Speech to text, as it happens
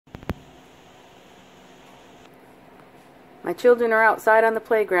My children are outside on the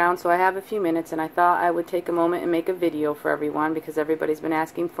playground, so I have a few minutes, and I thought I would take a moment and make a video for everyone because everybody's been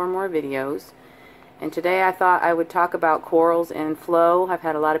asking for more videos. And today I thought I would talk about corals and flow. I've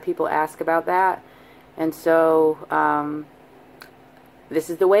had a lot of people ask about that. And so this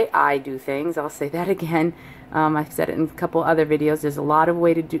is the way I do things. I'll say that again. I've said it in a couple other videos. There's a lot of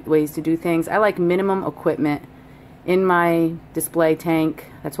ways to do things. I like minimum equipment in my display tank.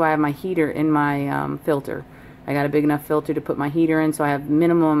 That's why I have my heater in my filter. I got a big enough filter to put my heater in, so I have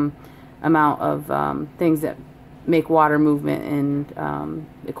minimum amount of things that make water movement and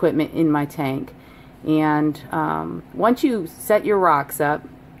equipment in my tank. And once you set your rocks up,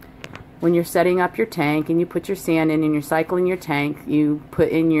 when you're setting up your tank and you put your sand in and you're cycling your tank, you put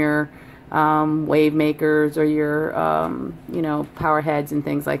in your wave makers or your power heads and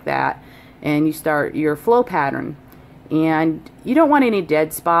things like that, and you start your flow pattern. And you don't want any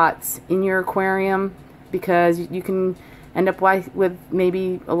dead spots in your aquarium, because you can end up with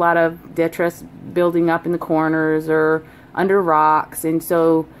maybe a lot of detritus building up in the corners or under rocks. And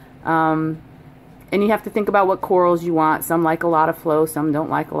so and you have to think about what corals you want. Some like a lot of flow, some don't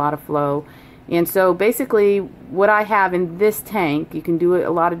like a lot of flow. And so basically what I have in this tank, you can do it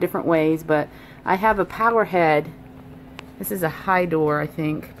a lot of different ways, but I have a power head. This is a high door, I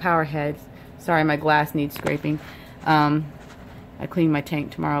think, power head. Sorry, my glass needs scraping. I clean my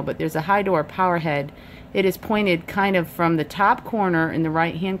tank tomorrow, but there's a high door power head. It is pointed kind of from the top corner in the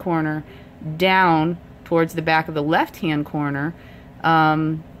right hand corner down towards the back of the left hand corner,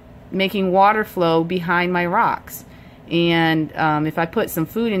 making water flow behind my rocks. And if I put some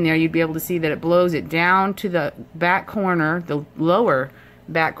food in there, you'd be able to see that it blows it down to the back corner, the lower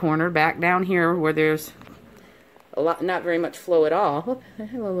back corner, back down here where there's not very much flow at all. Oh,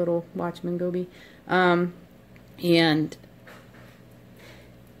 hello, little watchman Goby. And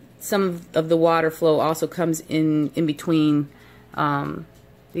some of the water flow also comes in between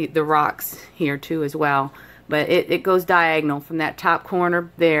the rocks here too as well. But it goes diagonal from that top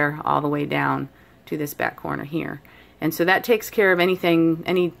corner there all the way down to this back corner here. And so that takes care of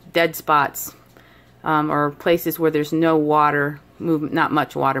any dead spots or places where there's no water movement, not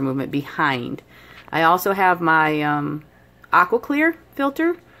much water movement behind. I also have my Aqua Clear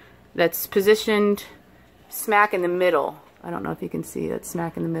filter that's positioned smack in the middle. I don't know if you can see that,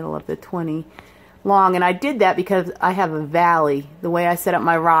 smack in the middle of the 20 long. And I did that because I have a valley. The way I set up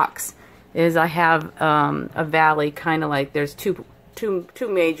my rocks is I have a valley, kind of like there's two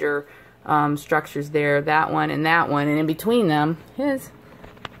major structures there, that one, and in between them is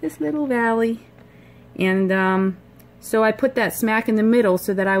this little valley. And so I put that smack in the middle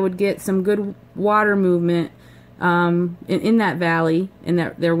so that I would get some good water movement in that valley, and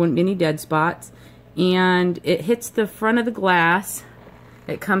that there wouldn't be any dead spots. And it hits the front of the glass.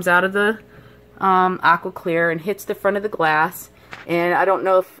 It comes out of the Aqua Clear and hits the front of the glass. And I don't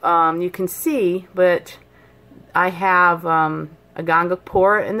know if you can see, but I have a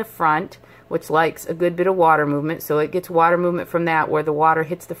Gongapora in the front, which likes a good bit of water movement. So it gets water movement from that, where the water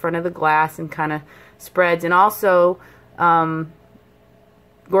hits the front of the glass and kind of spreads. And also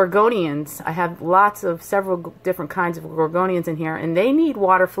Gorgonians. I have several different kinds of Gorgonians in here, and they need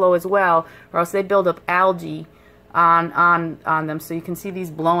water flow as well, or else they build up algae on them. So you can see these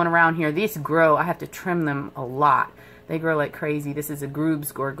blowing around here. These grow. I have to trim them a lot. They grow like crazy. This is a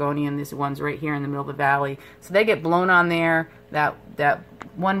Grub's Gorgonian. This one's right here in the middle of the valley. So they get blown on there. That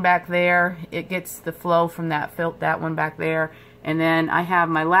one back there, it gets the flow from that one back there. And then I have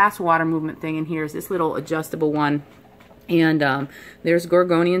my last water movement thing in here is this little adjustable one. And there's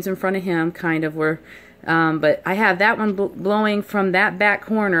Gorgonians in front of him, kind of where, but I have that one blowing from that back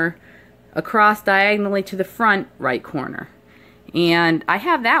corner across diagonally to the front right corner. And I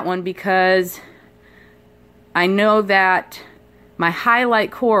have that one because I know that my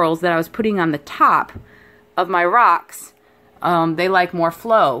highlight corals that I was putting on the top of my rocks, they like more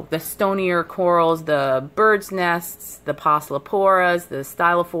flow. The stonier corals, the bird's nests, the Poeciloporas, the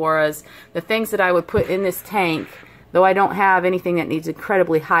Stylophoras, the things that I would put in this tank, though I don't have anything that needs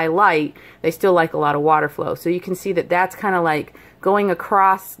incredibly high light, they still like a lot of water flow. So you can see that that's kind of like going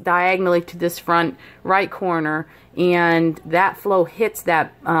across diagonally to this front right corner, and that flow hits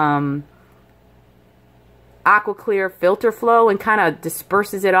that Aqua Clear filter flow and kind of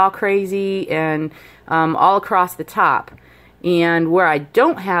disperses it all crazy and all across the top. And where I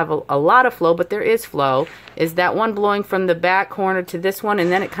don't have a lot of flow, but there is flow, is that one blowing from the back corner to this one,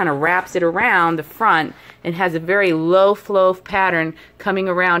 and then it kind of wraps it around the front and has a very low flow pattern coming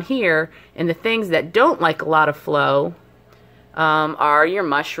around here. And the things that don't like a lot of flow are your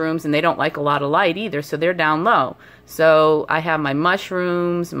mushrooms, and they don't like a lot of light either, so they're down low. So I have my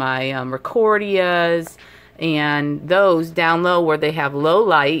mushrooms, my Recordias, and those down low where they have low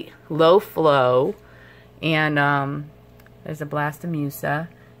light, low flow, and there's a blastomusa,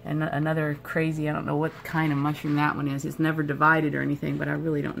 and another crazy, I don't know what kind of mushroom that one is. It's never divided or anything, but I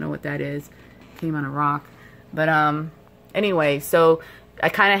really don't know what that is. Came on a rock. But anyway, so I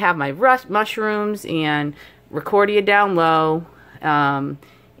kind of have my mushrooms and Rickordia down low,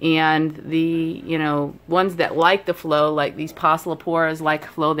 and the, you know, ones that like the flow, like these Poeciloporas like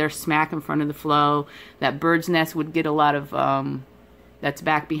flow, they're smack in front of the flow. That bird's nest would get a lot of, that's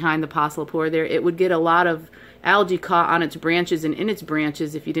back behind the Poecilopora there, it would get a lot of algae caught on its branches and in its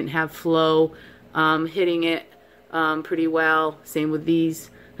branches if you didn't have flow hitting it pretty well. Same with these.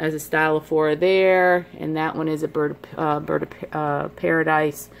 There's a Stylophora there, and that one is a bird of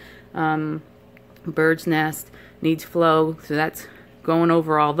paradise. Bird's nest needs flow, so that's going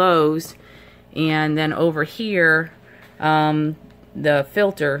over all those. And then over here, the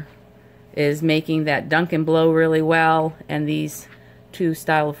filter is making that Duncan blow really well, and these two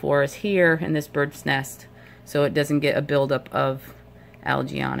Stylophoras here and this bird's nest, so it doesn't get a buildup of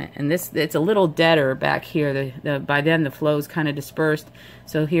algae on it. And this, it's a little deader back here. By then the flow's kind of dispersed.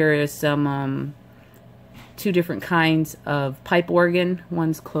 So here is some two different kinds of pipe organ.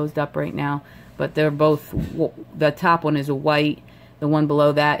 One's closed up right now, but they're both, the top one is a white, the one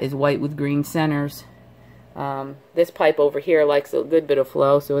below that is white with green centers. This pipe over here likes a good bit of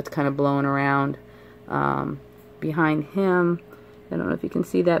flow, so it's kind of blowing around. Behind him, I don't know if you can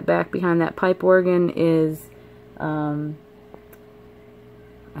see that, back behind that pipe organ is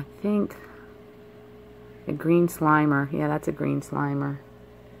I think a green slimer. Yeah, that's a green slimer.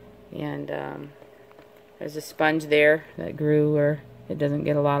 And there's a sponge there that grew where it doesn't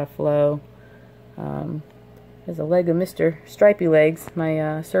get a lot of flow. There's a leg of Mr. Stripey Legs,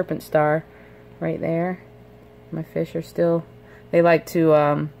 my serpent star, right there. My fish are still, they like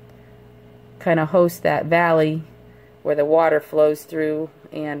to kind of host that valley where the water flows through,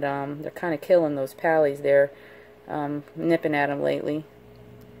 and they're kind of killing those pallies there, nipping at them lately.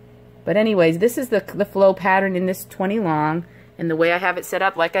 But anyways, this is the flow pattern in this 20 long, and the way I have it set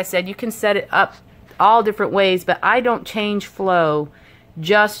up, like I said, you can set it up all different ways, but I don't change flow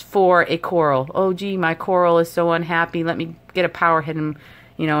just for a coral. Oh gee, my coral is so unhappy, let me get a power hit and,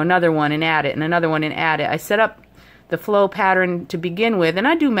 you know, another one and add it, and another one and add it. I set up the flow pattern to begin with, and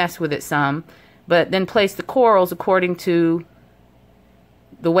I do mess with it some, but then place the corals according to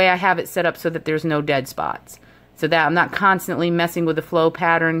the way I have it set up so that there's no dead spots, so that I'm not constantly messing with the flow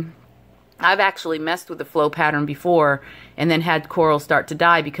pattern. I've actually messed with the flow pattern before and then had corals start to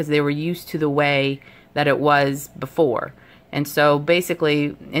die because they were used to the way that it was before. And so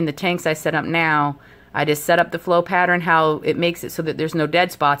basically in the tanks I set up now, I just set up the flow pattern, how it makes it so that there's no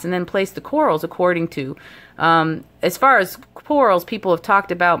dead spots, and then place the corals according to. As far as corals, people have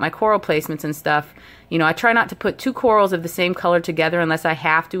talked about my coral placements and stuff. You know, I try not to put two corals of the same color together unless I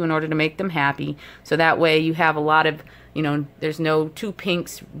have to in order to make them happy. So that way you have a lot of, you know, there's no two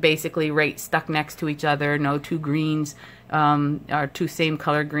pinks basically right stuck next to each other, no two greens or two same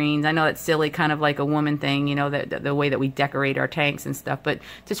color greens. I know it's silly, kind of like a woman thing, you know, the way that we decorate our tanks and stuff, but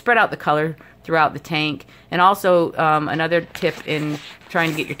to spread out the color throughout the tank. And also another tip in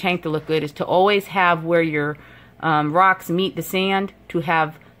trying to get your tank to look good is to always have where your rocks meet the sand, to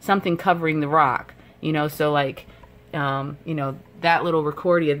have something covering the rock. You know, so like, you know, that little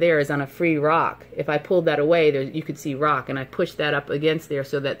Rickordia there is on a free rock. If I pulled that away, there, you could see rock, and I pushed that up against there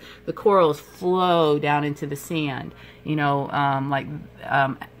so that the corals flow down into the sand. You know,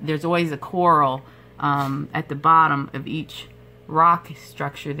 there's always a coral at the bottom of each rock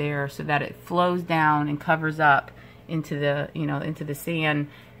structure there, so that it flows down and covers up into the, you know, into the sand,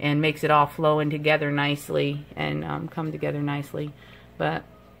 and makes it all flow in together nicely and come together nicely. But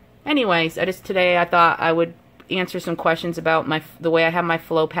anyways, today I thought I would answer some questions about the way I have my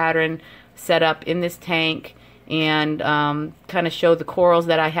flow pattern set up in this tank, and kind of show the corals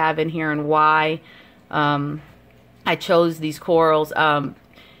that I have in here and why I chose these corals.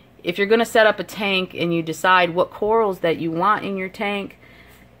 If you're going to set up a tank and you decide what corals that you want in your tank,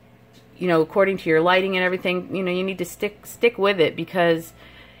 you know, according to your lighting and everything, you know, you need to stick with it, because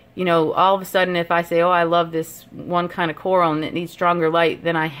you know, all of a sudden if I say, oh, I love this one kind of coral and it needs stronger light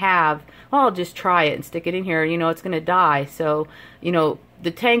than I have, well, I'll just try it and stick it in here, you know, it's going to die. So, you know,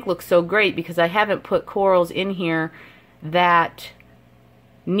 the tank looks so great because I haven't put corals in here that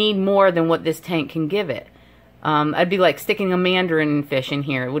need more than what this tank can give it. I'd be like sticking a mandarin fish in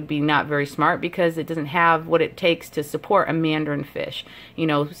here. It would be not very smart because it doesn't have what it takes to support a mandarin fish. You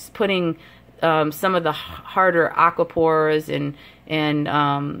know, putting some of the harder aquaporas and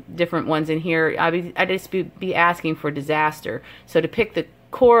different ones in here, I'd just be asking for disaster. So to pick the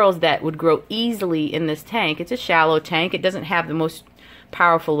corals that would grow easily in this tank. It's a shallow tank. It doesn't have the most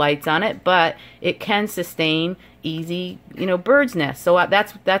powerful lights on it, but it can sustain easy, bird's nests. So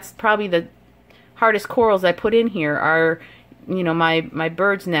that's probably the hardest corals I put in here are, my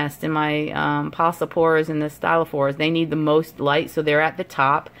bird's nest and my Pocilloporas and the Stylophores. They need the most light, so they're at the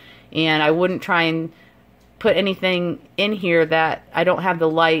top. And I wouldn't try and put anything in here that I don't have the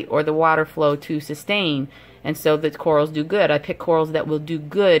light or the water flow to sustain. And so the corals do good. I pick corals that will do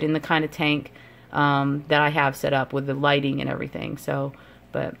good in the kind of tank that I have set up with the lighting and everything. So,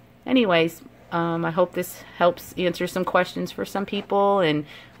 but anyways, I hope this helps answer some questions for some people and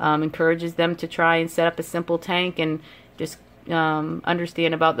encourages them to try and set up a simple tank and just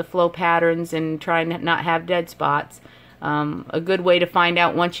understand about the flow patterns and try and not have dead spots. A good way to find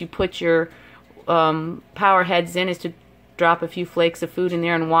out once you put your power heads in is to drop a few flakes of food in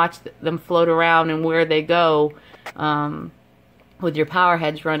there and watch them float around and where they go with your power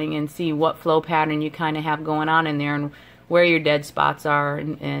heads running, and see what flow pattern you kind of have going on in there and where your dead spots are,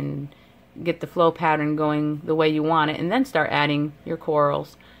 and get the flow pattern going the way you want it, and then start adding your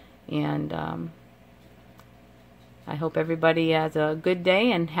corals. And I hope everybody has a good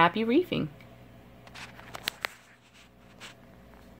day and happy reefing.